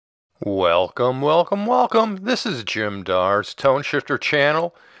Welcome, welcome, welcome. This is Jim Dar's Tone Shifter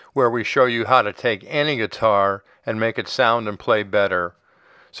channel, where we show you how to take any guitar and make it sound and play better.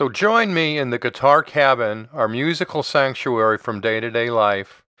 So join me in the Guitar Cabin, our musical sanctuary from day-to-day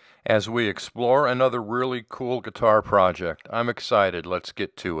life, as we explore another really cool guitar project. I'm excited. Let's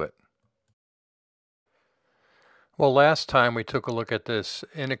get to it. Well, last time we took a look at this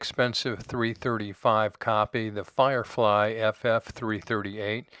inexpensive 335 copy, the FireFly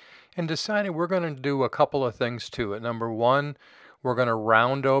ff338, and decided we're going to do a couple of things to it. Number one, we're going to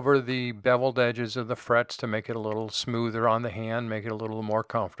round over the beveled edges of the frets to make it a little smoother on the hand, make it a little more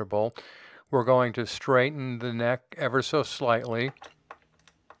comfortable. We're going to straighten the neck ever so slightly.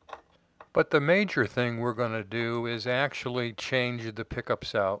 But the major thing we're going to do is actually change the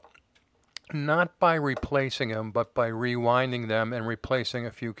pickups out. Not by replacing them, but by rewinding them and replacing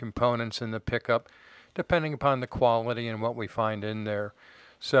a few components in the pickup, depending upon the quality and what we find in there.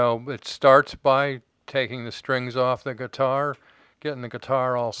 So it starts by taking the strings off the guitar, getting the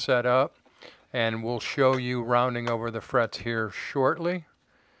guitar all set up, and we'll show you rounding over the frets here shortly.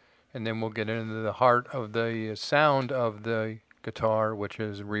 And then we'll get into the heart of the sound of the guitar, which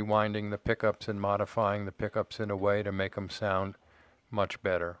is rewinding the pickups and modifying the pickups in a way to make them sound much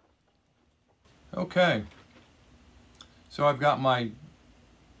better. Okay, so I've got my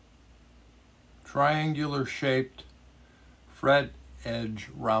triangular shaped fret edge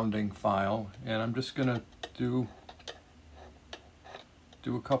rounding file, and I'm just gonna do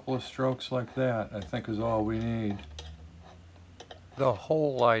a couple of strokes like that. I think is all we need. The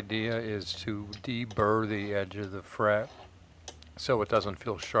whole idea is to deburr the edge of the fret so it doesn't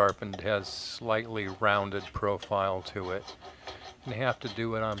feel sharp and has slightly rounded profile to it. And you have to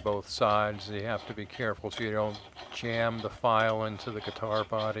do it on both sides. You have to be careful so you don't jam the file into the guitar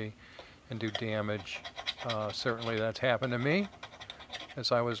body and do damage. Certainly that's happened to me as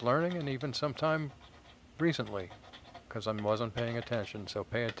I was learning, and even sometime recently, because I wasn't paying attention. So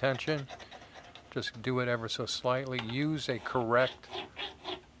pay attention. Just do it ever so slightly. Use a correct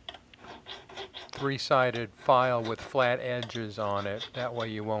three-sided file with flat edges on it. That way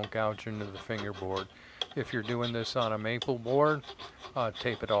you won't gouge into the fingerboard. If you're doing this on a maple board,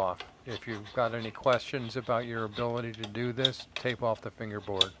 tape it off. If you've got any questions about your ability to do this, tape off the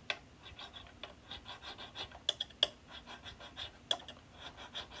fingerboard.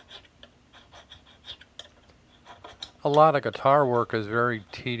 A lot of guitar work is very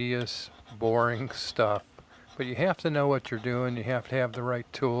tedious, boring stuff, but you have to know what you're doing. You have to have the right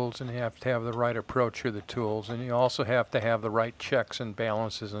tools, and you have to have the right approach to the tools, and you also have to have the right checks and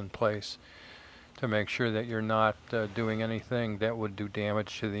balances in place to make sure that you're not doing anything that would do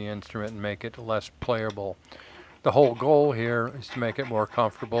damage to the instrument and make it less playable. The whole goal here is to make it more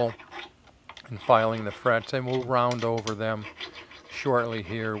comfortable in filing the frets, and we'll round over them shortly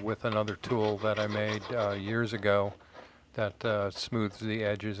here with another tool that I made years ago that smooths the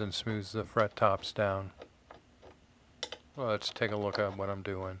edges and smooths the fret tops down. Well, let's take a look at what I'm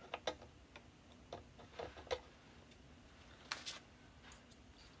doing.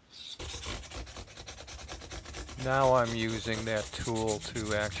 Now I'm using that tool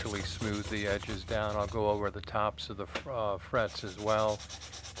to actually smooth the edges down. I'll go over the tops of the frets as well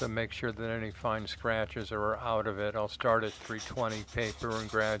to make sure that any fine scratches are out of it. I'll start at 320 paper and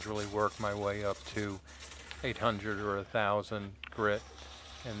gradually work my way up to 800 or 1000 grit,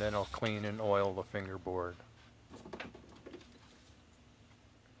 and then I'll clean and oil the fingerboard.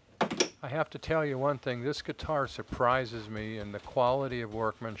 I have to tell you one thing, this guitar surprises me in the quality of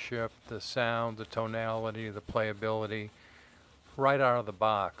workmanship, the sound, the tonality, the playability, right out of the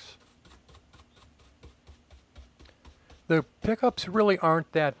box. The pickups really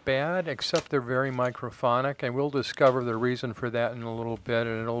aren't that bad, except they're very microphonic, and we'll discover the reason for that in a little bit,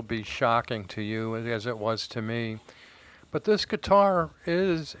 and it'll be shocking to you as it was to me. But this guitar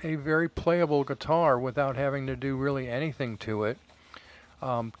is a very playable guitar without having to do really anything to it.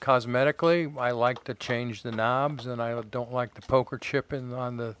 Cosmetically, I like to change the knobs, and I don't like the poker chip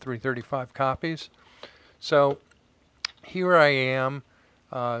on the 335 copies. So here I am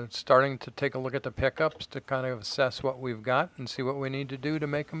starting to take a look at the pickups to kind of assess what we've got and see what we need to do to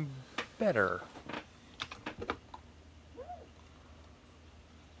make them better.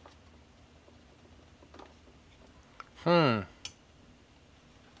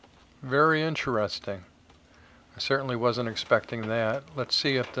 Very interesting. I certainly wasn't expecting that. Let's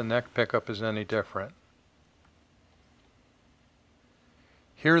see if the neck pickup is any different.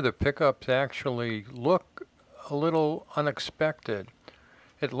 Here the pickups actually look a little unexpected.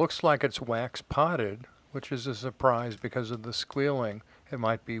 It looks like it's wax potted, which is a surprise because of the squealing. It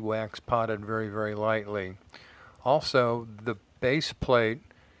might be wax potted very, very lightly. Also, the base plate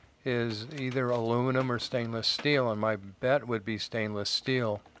is either aluminum or stainless steel, and my bet would be stainless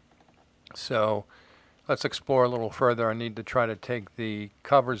steel. So let's explore a little further. I need to try to take the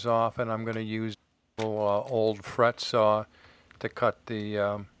covers off, and I'm going to use a little old fret saw to cut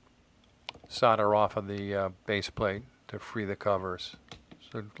the solder off of the base plate to free the covers.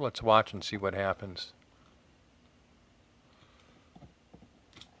 So let's watch and see what happens.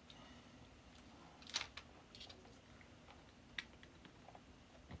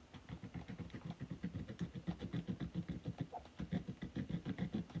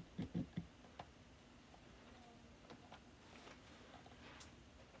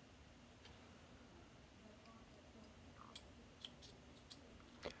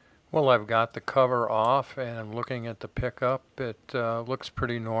 Well, I've got the cover off and I'm looking at the pickup. It looks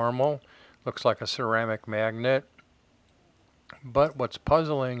pretty normal. Looks like a ceramic magnet. But what's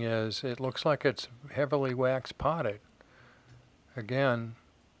puzzling is it looks like it's heavily wax potted. Again,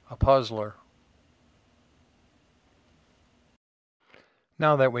 a puzzler.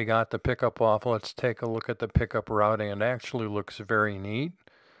 Now that we got the pickup off, let's take a look at the pickup routing. It actually looks very neat,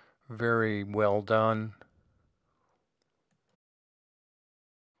 very well done.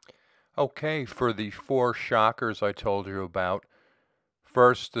 Okay, for the 4 shockers I told you about,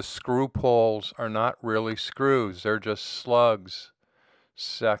 first, the screw poles are not really screws, they're just slugs.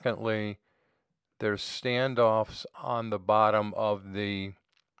 Secondly, there's standoffs on the bottom of the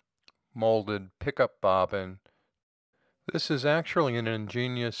molded pickup bobbin. This is actually an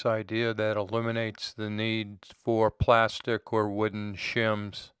ingenious idea that eliminates the need for plastic or wooden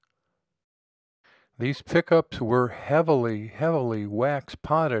shims. These pickups were heavily wax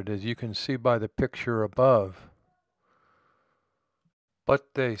potted, as you can see by the picture above.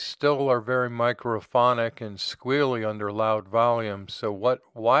 But they still are very microphonic and squealy under loud volumes, so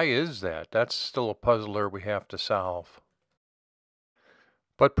why is that? That's still a puzzler we have to solve.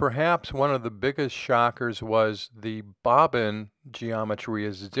 But perhaps one of the biggest shockers was the bobbin geometry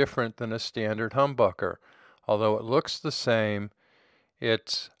is different than a standard humbucker. Although it looks the same,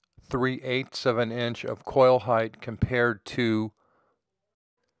 it's 3/8 of an inch of coil height compared to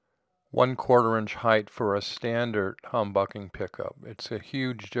 1/4 inch height for a standard humbucking pickup. It's a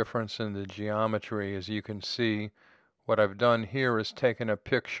huge difference in the geometry. As you can see, what I've done here is taken a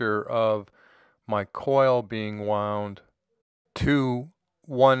picture of my coil being wound to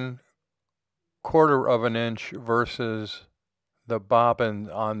 1/4 of an inch versus the bobbin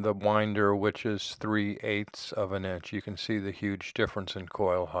on the winder, which is 3/8 of an inch. You can see the huge difference in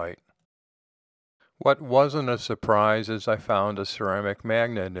coil height. What wasn't a surprise is I found a ceramic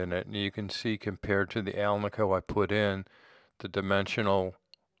magnet in it, and you can see compared to the Alnico I put in, the dimensional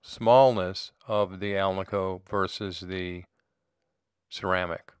smallness of the Alnico versus the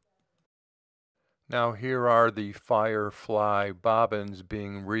ceramic. Now here are the FireFly bobbins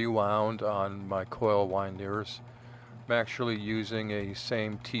being rewound on my coil winders. I'm actually using a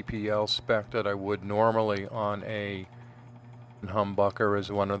same TPL spec that I would normally on a humbucker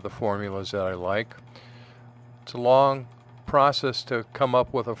as one of the formulas that I like. It's a long process to come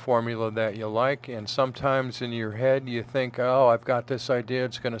up with a formula that you like, and sometimes in your head you think, oh, I've got this idea,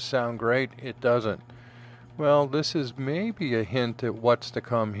 it's going to sound great. It doesn't. Well, this is maybe a hint at what's to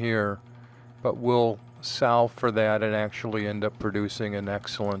come here, but we'll solve for that and actually end up producing an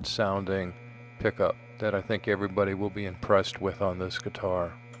excellent sounding pickup that I think everybody will be impressed with on this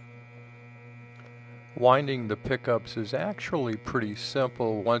guitar. Winding the pickups is actually pretty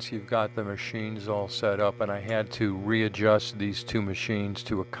simple once you've got the machines all set up, and I had to readjust these 2 machines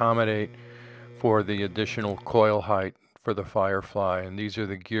to accommodate for the additional coil height for the FireFly, and these are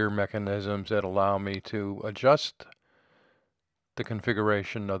the gear mechanisms that allow me to adjust the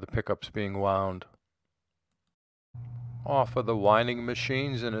configuration of the pickups being wound. Off of the winding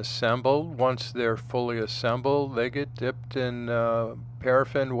machines and assembled. Once they're fully assembled, they get dipped in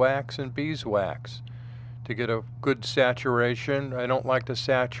paraffin wax and beeswax to get a good saturation. I don't like to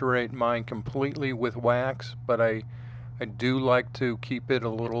saturate mine completely with wax, but I do like to keep it a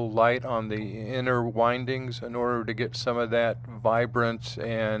little light on the inner windings in order to get some of that vibrance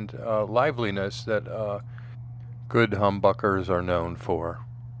and liveliness that good humbuckers are known for.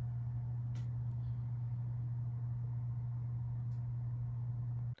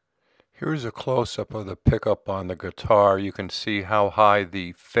 Here's a close-up of the pickup on the guitar. You can see how high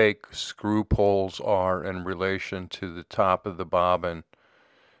the fake screw poles are in relation to the top of the bobbin.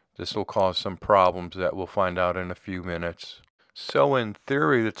 This will cause some problems that we'll find out in a few minutes. So in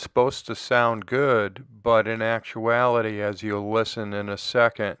theory it's supposed to sound good, but in actuality, as you'll listen in a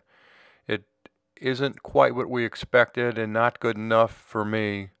second, it isn't quite what we expected and not good enough for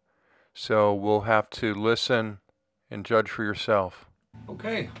me. So we'll have to listen and judge for yourself.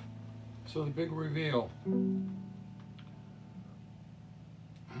 Okay, So the big reveal.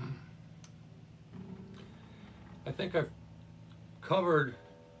 I think I've covered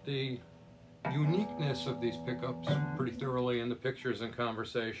the uniqueness of these pickups pretty thoroughly in the pictures and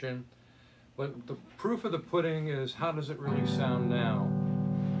conversation, but the proof of the pudding is how does it really sound now?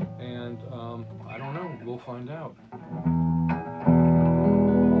 And I don't know, we'll find out.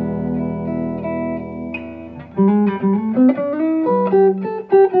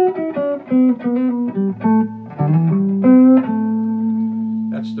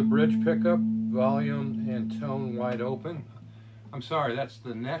 That's the bridge pickup, volume and tone wide open. I'm sorry, that's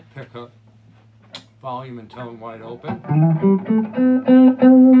the neck pickup, volume and tone wide open.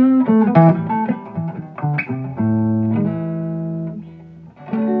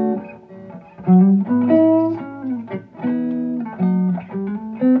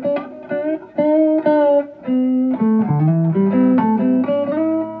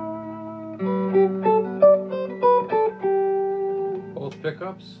 Both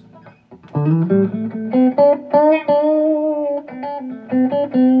pickups.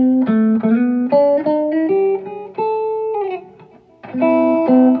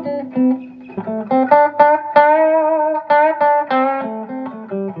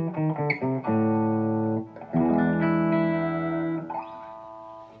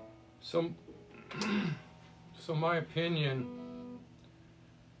 So my opinion,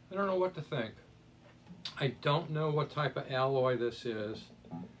 I don't know what to think. I don't know what type of alloy this is,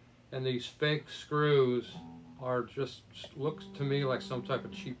 and these fake screws are just, looks to me like some type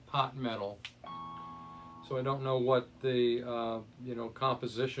of cheap pot metal. So I don't know what the you know,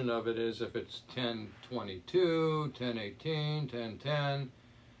 composition of it is, if it's 1022, 1018, 1010.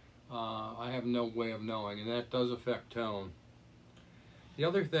 I have no way of knowing, and that does affect tone. The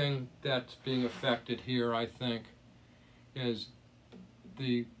other thing that's being affected here, I think, is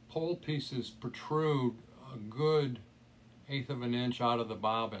the pole pieces protrude a good 1/8 of an inch out of the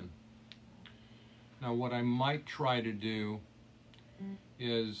bobbin. Now what I might try to do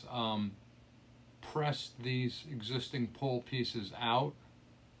is press these existing pole pieces out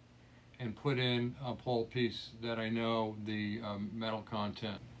and put in a pole piece that I know the metal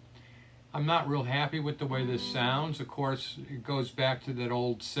content. I'm not real happy with the way this sounds. Of course, it goes back to that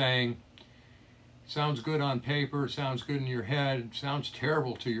old saying, sounds good on paper, sounds good in your head, sounds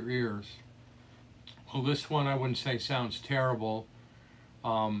terrible to your ears. Well, this one I wouldn't say sounds terrible.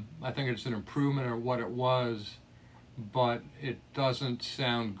 I think it's an improvement of what it was, but it doesn't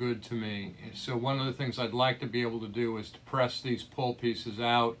sound good to me. So one of the things I'd like to be able to do is to press these pole pieces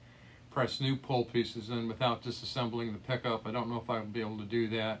out, press new pole pieces in without disassembling the pickup. I don't know if I'll be able to do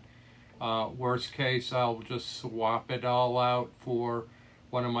that. Worst case, I'll just swap it all out for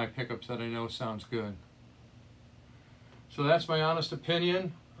one of my pickups that I know sounds good. So that's my honest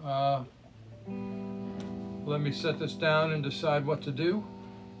opinion. Let me set this down and decide what to do,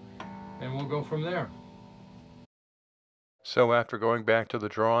 and we'll go from there. So after going back to the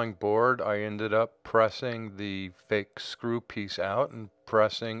drawing board, I ended up pressing the fake screw piece out and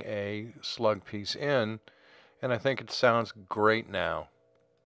pressing a slug piece in, and I think it sounds great now.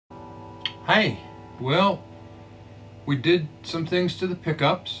 Hey, well, we did some things to the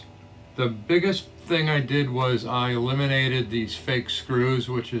pickups. The biggest thing I did was I eliminated these fake screws,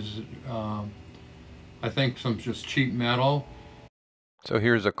 which is I think some just cheap metal. So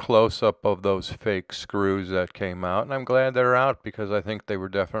here's a close-up of those fake screws that came out, and I'm glad they're out because I think they were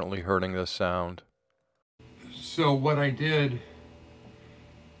definitely hurting the sound. So what I did,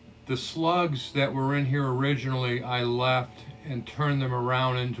 the slugs that were in here originally, I left and turned them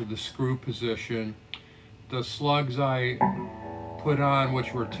around into the screw position. The slugs I put on,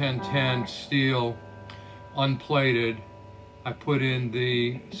 which were 1010 steel, unplated, I put in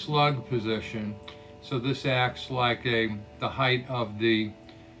the slug position. So this acts like the height of the,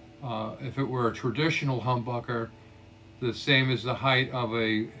 if it were a traditional humbucker, the same as the height of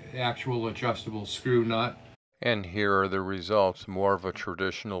a actual adjustable screw nut. And here are the results, more of a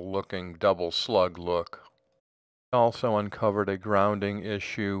traditional looking double slug look. Also uncovered a grounding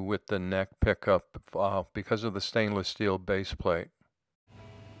issue with the neck pickup because of the stainless steel base plate.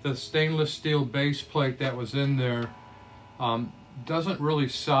 The stainless steel base plate that was in there doesn't really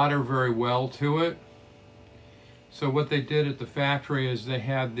solder very well to it. So what they did at the factory is they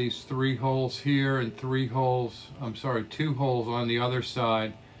had these 3 holes here and 2 holes on the other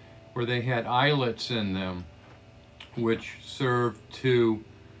side where they had eyelets in them, which served to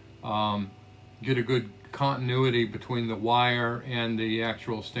get a good continuity between the wire and the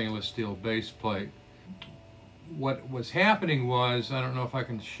actual stainless steel base plate. What was happening was, I don't know if I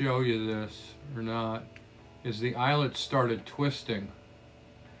can show you this or not, is the eyelets started twisting.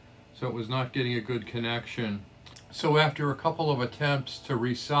 so it was not getting a good connection. So after a couple of attempts to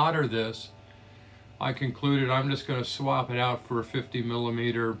resolder this, I concluded I'm just going to swap it out for a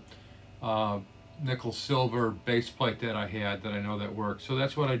 50mm nickel silver base plate that I had, that I know that worked. So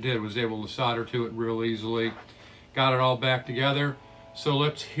that's what I did, was able to solder to it real easily. Got it all back together. So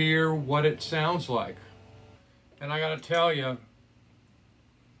let's hear what it sounds like. And I got to tell you,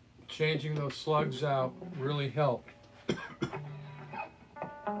 changing those slugs out really helped,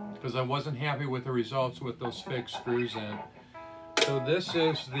 because I wasn't happy with the results with those fake screws in. So this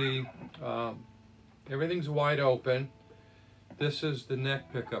is the, everything's wide open. This is the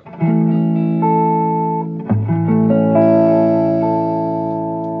neck pickup.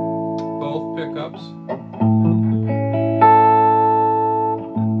 Both pickups.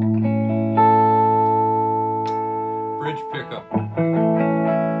 Bridge pickup.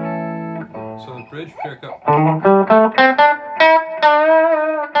 So the bridge pickup.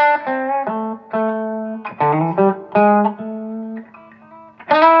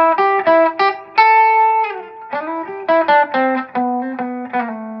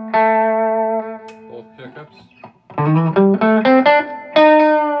 Both pickups.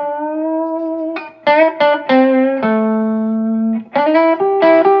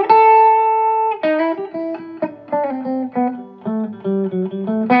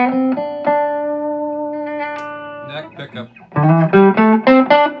 Neck pickup.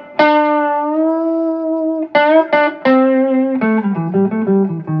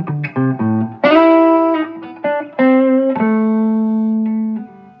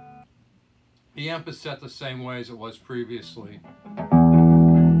 The amp is set the same way as it was previously.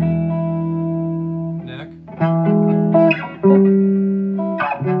 Neck.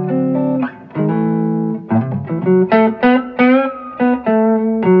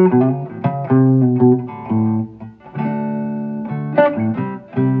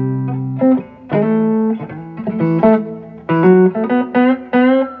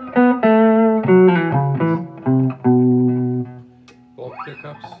 Both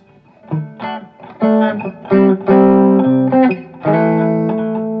pickups.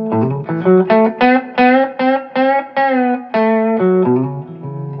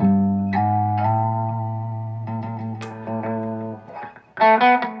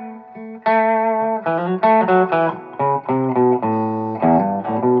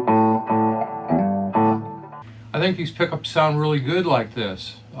 I think these pickups sound really good like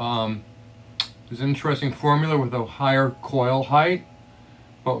this. There's an interesting formula with a higher coil height,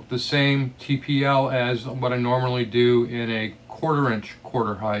 but the same TPL as what I normally do in a 1/4 inch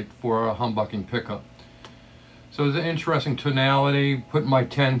quarter height for a humbucking pickup. So there's an interesting tonality. Put my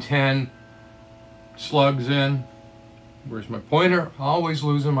 1010 slugs in. Where's my pointer? Always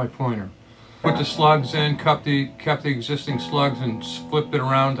losing my pointer. Put the slugs in, kept the existing slugs and flipped it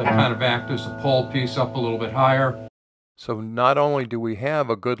around to kind of act as the pole piece up a little bit higher. So not only do we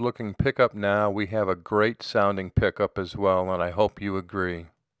have a good looking pickup now, we have a great sounding pickup as well, and I hope you agree.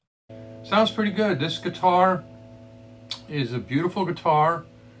 Sounds pretty good. This guitar is a beautiful guitar,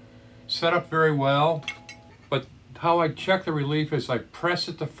 set up very well, but how I check the relief is I press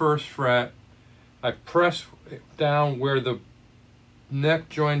at the 1st fret, I press down where the neck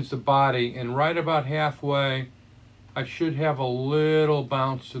joins the body, and right about halfway I should have a little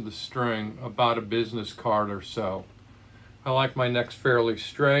bounce to the string, about a business card or so. I like my necks fairly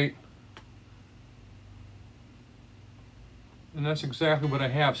straight, and that's exactly what I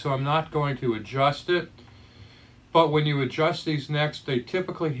have. So I'm not going to adjust it, but when you adjust these necks, they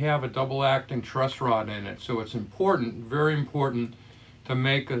typically have a double acting truss rod in it. So it's important, very important, to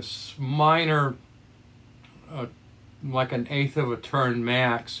make a minor, like an 1/8 of a turn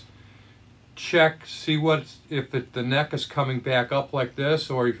max. Check, see if the neck is coming back up like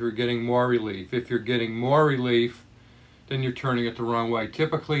this, or if you're getting more relief. If you're getting more relief, then you're turning it the wrong way.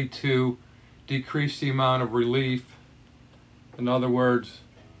 Typically, to decrease the amount of relief, in other words,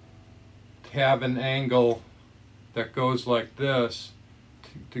 have an angle that goes like this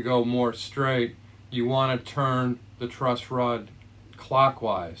to go more straight, you want to turn the truss rod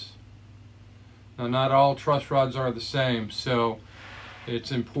clockwise. Now, not all truss rods are the same, so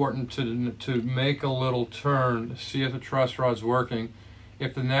it's important to make a little turn, see if the truss rod's working.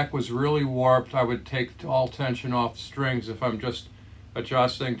 If the neck was really warped, I would take all tension off the strings. If I'm just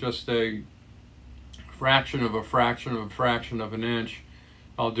adjusting just a fraction of a fraction of a fraction of an inch,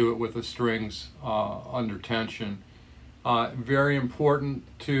 I'll do it with the strings under tension. Very important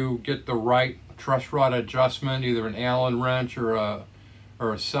to get the right truss rod adjustment, either an Allen wrench or a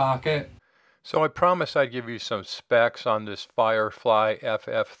socket. So I promised I'd give you some specs on this FireFly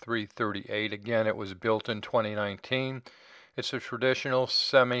ff338. Again, it was built in 2019. It's a traditional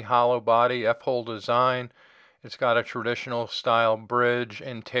semi-hollow body, F-hole design. It's got a traditional style bridge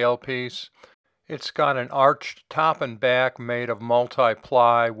and tailpiece. It's got an arched top and back made of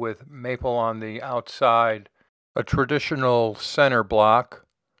multi-ply with maple on the outside. A traditional center block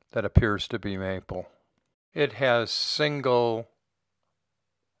that appears to be maple. It has single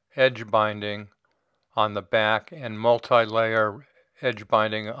edge binding on the back and multi-layer edge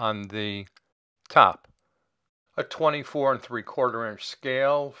binding on the top. A 24 3/4 inch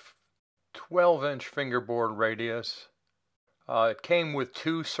scale, 12-inch fingerboard radius. It came with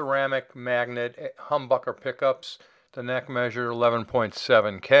two ceramic magnet humbucker pickups. The neck measured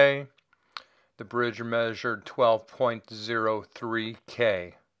 11.7 K. The bridge measured 12.03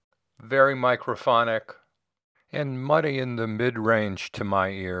 K. Very microphonic and muddy in the mid-range to my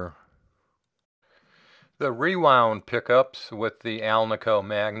ear. The rewound pickups with the Alnico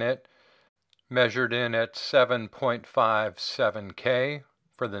magnet measured in at 7.57 K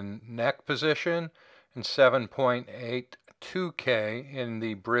for the neck position and 7.82 K in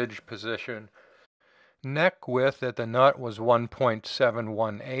the bridge position. Neck width at the nut was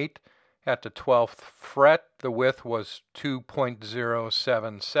 1.718. At the 12th fret, the width was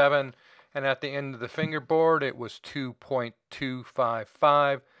 2.077, and at the end of the fingerboard, it was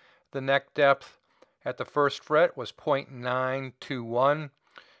 2.255. The neck depth at the first fret was 0.921.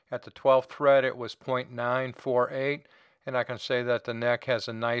 At the 12th fret, it was 0.948, and I can say that the neck has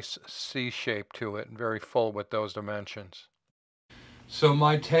a nice C shape to it, very full with those dimensions. So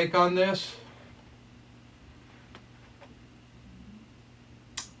my take on this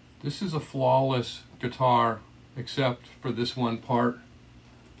is a flawless guitar, except for this one part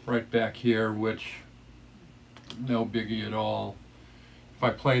right back here, which no biggie at all. If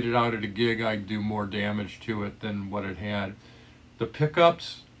I played it out at a gig, I'd do more damage to it than what it had. The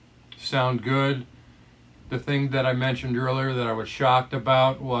pickups sound good. The thing that I mentioned earlier that I was shocked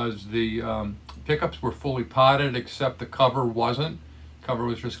about was the pickups were fully potted, except the cover wasn't. Cover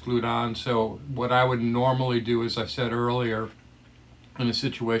was just glued on. So what I would normally do, as I said earlier, in a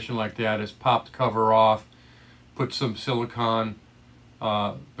situation like that, is pop the cover off, put some silicone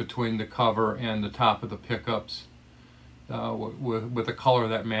between the cover and the top of the pickups with a color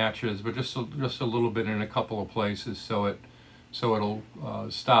that matches, but just a little bit in a couple of places, so it'll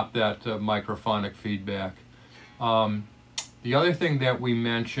stop that microphonic feedback. The other thing that we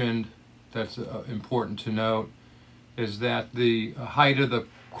mentioned that's important to note is that the height of the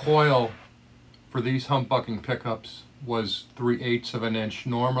coil for these humbucking pickups was 3/8 of an inch.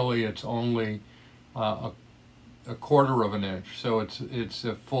 Normally it's only a 1/4 of an inch, so it's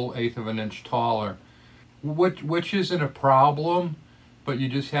a full 1/8 of an inch taller, which isn't a problem, but you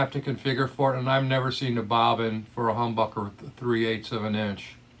just have to configure for it. And I've never seen a bobbin for a humbucker 3/8 of an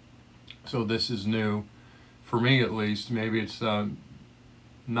inch, so this is new for me at least. Maybe it's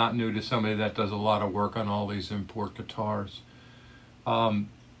not new to somebody that does a lot of work on all these import guitars. The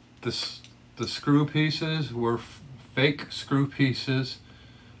screw pieces were fake screw pieces,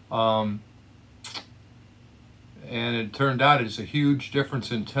 and it turned out it's a huge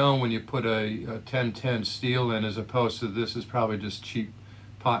difference in tone when you put a 1010 steel in, as opposed to this is probably just cheap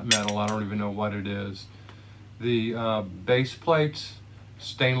pot metal. I don't even know what it is. The base plates,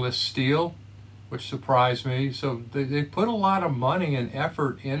 stainless steel, which surprised me. So they put a lot of money and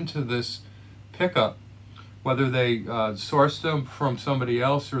effort into this pickup, whether they sourced them from somebody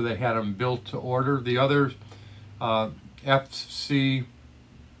else or they had them built to order. The other FC,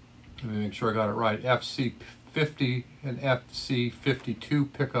 let me make sure I got it right, FC50 and FC52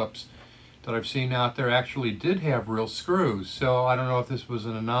 pickups that I've seen out there actually did have real screws. So I don't know if this was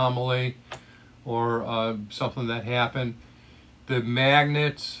an anomaly or something that happened. The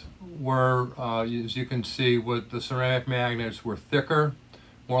magnets were, as you can see, with the ceramic magnets were thicker,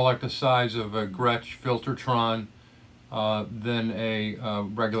 more like the size of a Gretsch Filtertron than a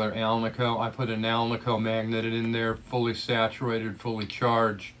regular Alnico. I put an Alnico magnet in there, fully saturated, fully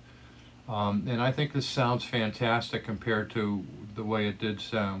charged, and I think this sounds fantastic compared to the way it did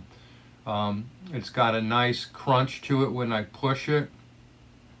sound. It's got a nice crunch to it when I push it,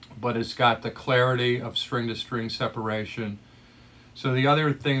 but it's got the clarity of string-to-string separation. So the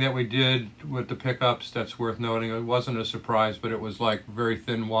other thing that we did with the pickups that's worth noting, it wasn't a surprise, but it was like very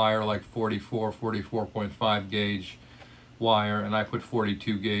thin wire, like 44.5 gauge wire, and I put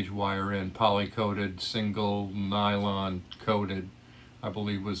 42 gauge wire in, poly-coated, single nylon coated, I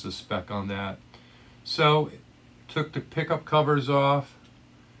believe was the spec on that. So took the pickup covers off.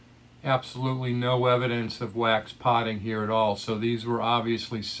 Absolutely no evidence of wax potting here at all. So these were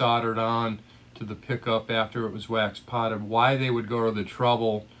obviously soldered on to the pickup after it was wax potted. Why they would go to the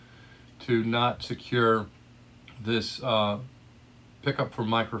trouble to not secure this pickup from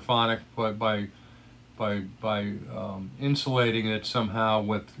Microphonic by insulating it somehow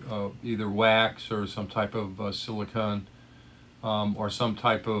with either wax or some type of silicone or some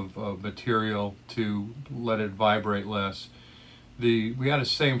type of material to let it vibrate less. We had the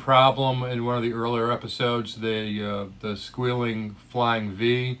same problem in one of the earlier episodes. The squealing Flying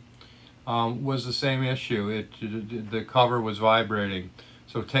V was the same issue. The cover was vibrating.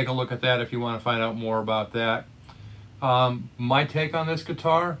 So take a look at that if you want to find out more about that. My take on this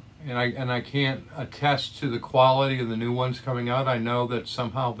guitar, and I can't attest to the quality of the new ones coming out. I know that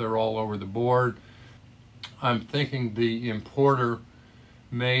somehow they're all over the board. I'm thinking the importer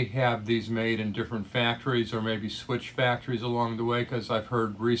may have these made in different factories or maybe switch factories along the way, because I've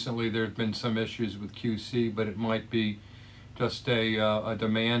heard recently there's been some issues with QC, but it might be just a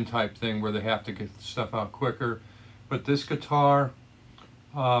demand type thing where they have to get stuff out quicker. But this guitar,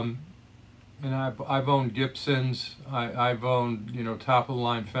 and I've owned Gibsons, I've owned, you know, top of the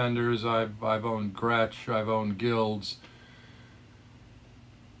line Fenders, I've owned Gretsch, I've owned Guilds.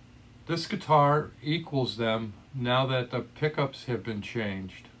 This guitar equals them now that the pickups have been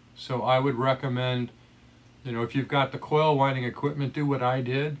changed. So I would recommend, you know, if you've got the coil winding equipment, do what I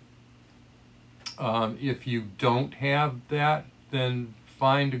did. If you don't have that, then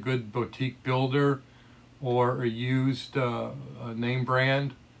find a good boutique builder or a used name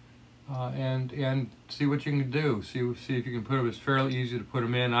brand and see what you can do. See if you can put them. It's fairly easy to put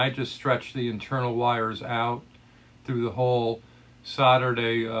them in. I just stretched the internal wires out through the hole, soldered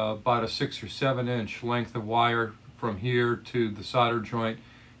about a 6 or 7 inch length of wire from here to the solder joint,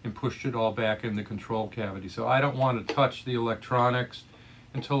 and pushed it all back in the control cavity. So I don't want to touch the electronics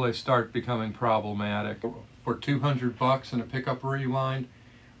until they start becoming problematic. For $200 and a pickup rewind,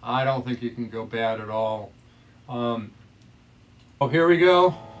 I don't think you can go bad at all. Oh, here we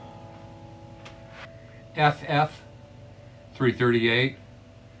go. ff338.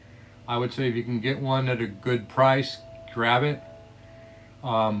 I would say if you can get one at a good price, grab it.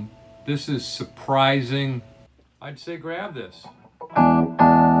 This is surprising. I'd say grab this.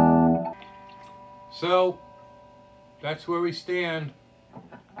 So that's where we stand.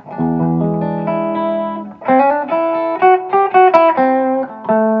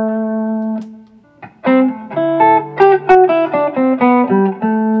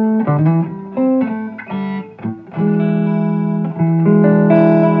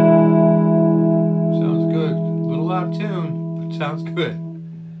 Sounds good. A little out of tune, but sounds good.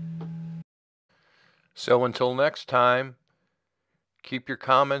 So until next time, keep your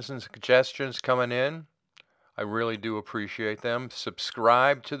comments and suggestions coming in. I really do appreciate them.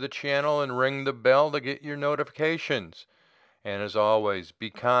 Subscribe to the channel and ring the bell to get your notifications. And as always, be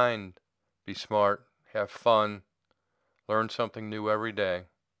kind, be smart, have fun, learn something new every day,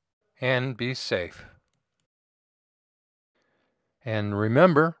 and be safe. And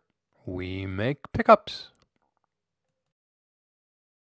remember, we make pickups.